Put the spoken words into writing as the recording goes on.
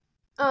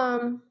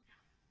Um,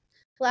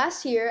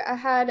 Last year I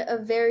had a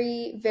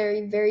very,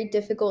 very, very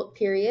difficult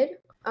period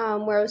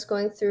where I was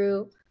going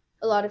through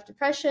a lot of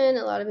depression,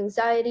 a lot of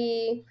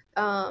anxiety,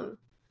 a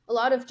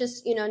lot of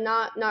just,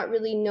 not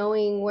really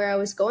knowing where I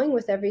was going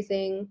with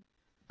everything.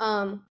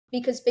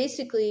 Because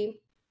basically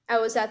I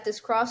was at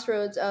this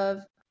crossroads of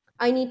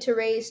I need to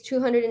raise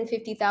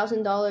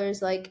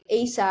 $250,000 like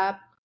ASAP,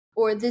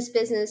 or this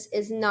business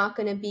is not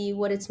going to be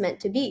what it's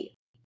meant to be,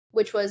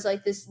 which was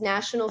like this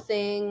national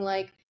thing,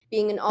 like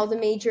being in all the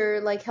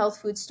major like health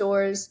food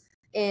stores.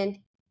 And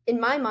in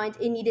my mind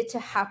it needed to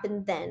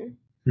happen then.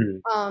 Hmm.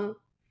 um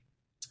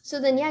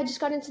so then, yeah, I just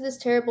got into this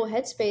terrible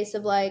headspace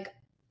of like,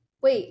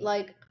 wait,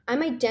 like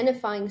I'm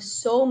identifying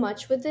so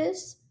much with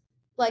this,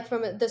 like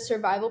from the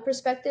survival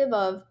perspective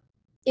of,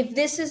 if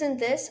this isn't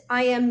this,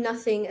 I am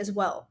nothing as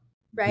well,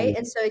 right?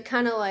 And so it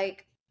kind of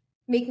like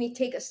make me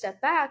take a step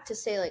back to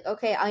say like,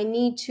 okay, I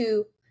need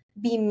to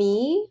be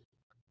me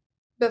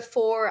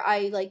before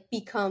I like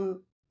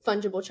become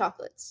fungible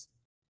chocolates,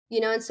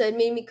 and so it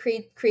made me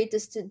create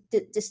this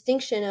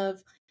distinction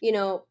of, you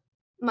know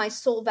my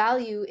sole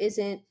value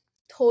isn't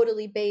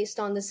totally based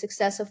on the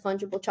success of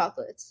fungible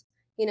chocolates.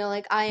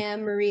 Like, I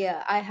am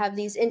Maria, I have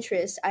these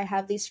interests, I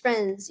have these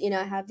friends,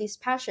 I have these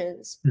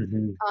passions.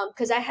 Hmm.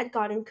 Because I had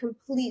gotten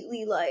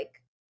completely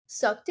like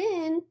sucked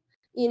in,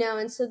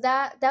 and so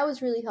that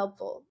was really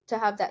helpful to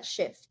have that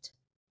shift,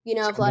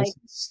 So of like,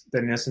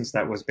 in essence,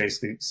 that was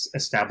basically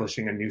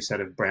establishing a new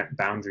set of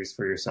boundaries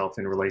for yourself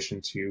in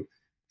relation to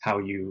how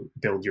you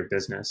build your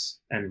business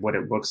and what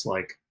it looks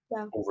like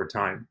yeah, over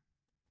time.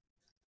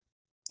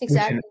 which in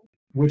exactly.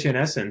 which in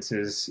essence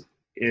is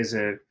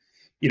a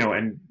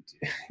and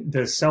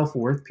the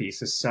self-worth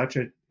piece is such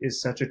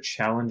a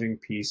challenging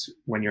piece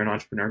when you're an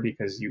entrepreneur,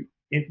 because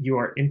you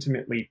are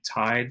intimately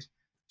tied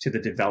to the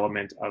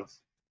development of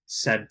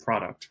said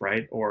product,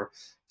 right, or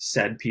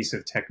said piece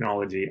of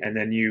technology, and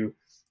then you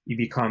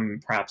become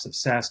perhaps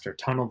obsessed or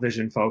tunnel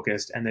vision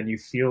focused, and then you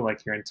feel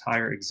like your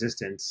entire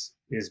existence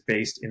is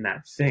based in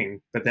that thing.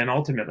 But then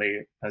ultimately,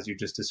 as you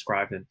just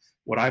described, and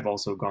what I've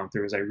also gone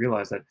through, is I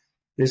realized that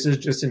this is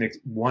just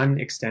one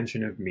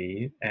extension of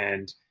me,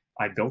 and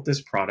I built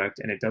this product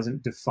and it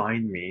doesn't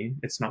define me.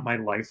 It's not my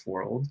life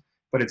world,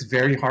 but it's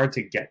very hard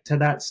to get to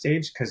that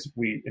stage because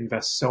we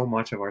invest so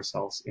much of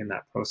ourselves in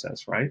that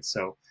process, right?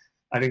 So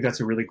I think that's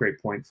a really great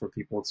point for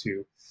people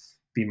to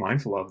be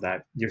mindful of,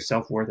 that your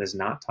self-worth is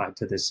not tied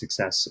to the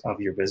success of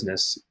your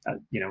business.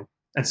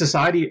 And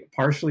society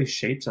partially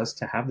shapes us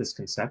to have this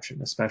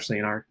conception, especially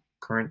in our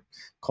current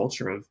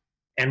culture of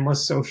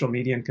endless social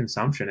media and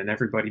consumption, and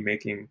everybody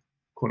making,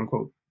 quote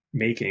unquote,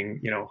 making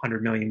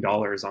 $100 million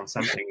on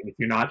something. And if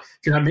you're not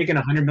making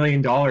 $100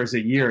 million a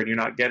year and you're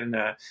not getting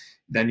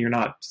then you're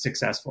not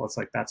successful. It's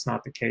like, that's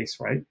not the case,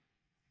 right?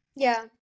 Yeah.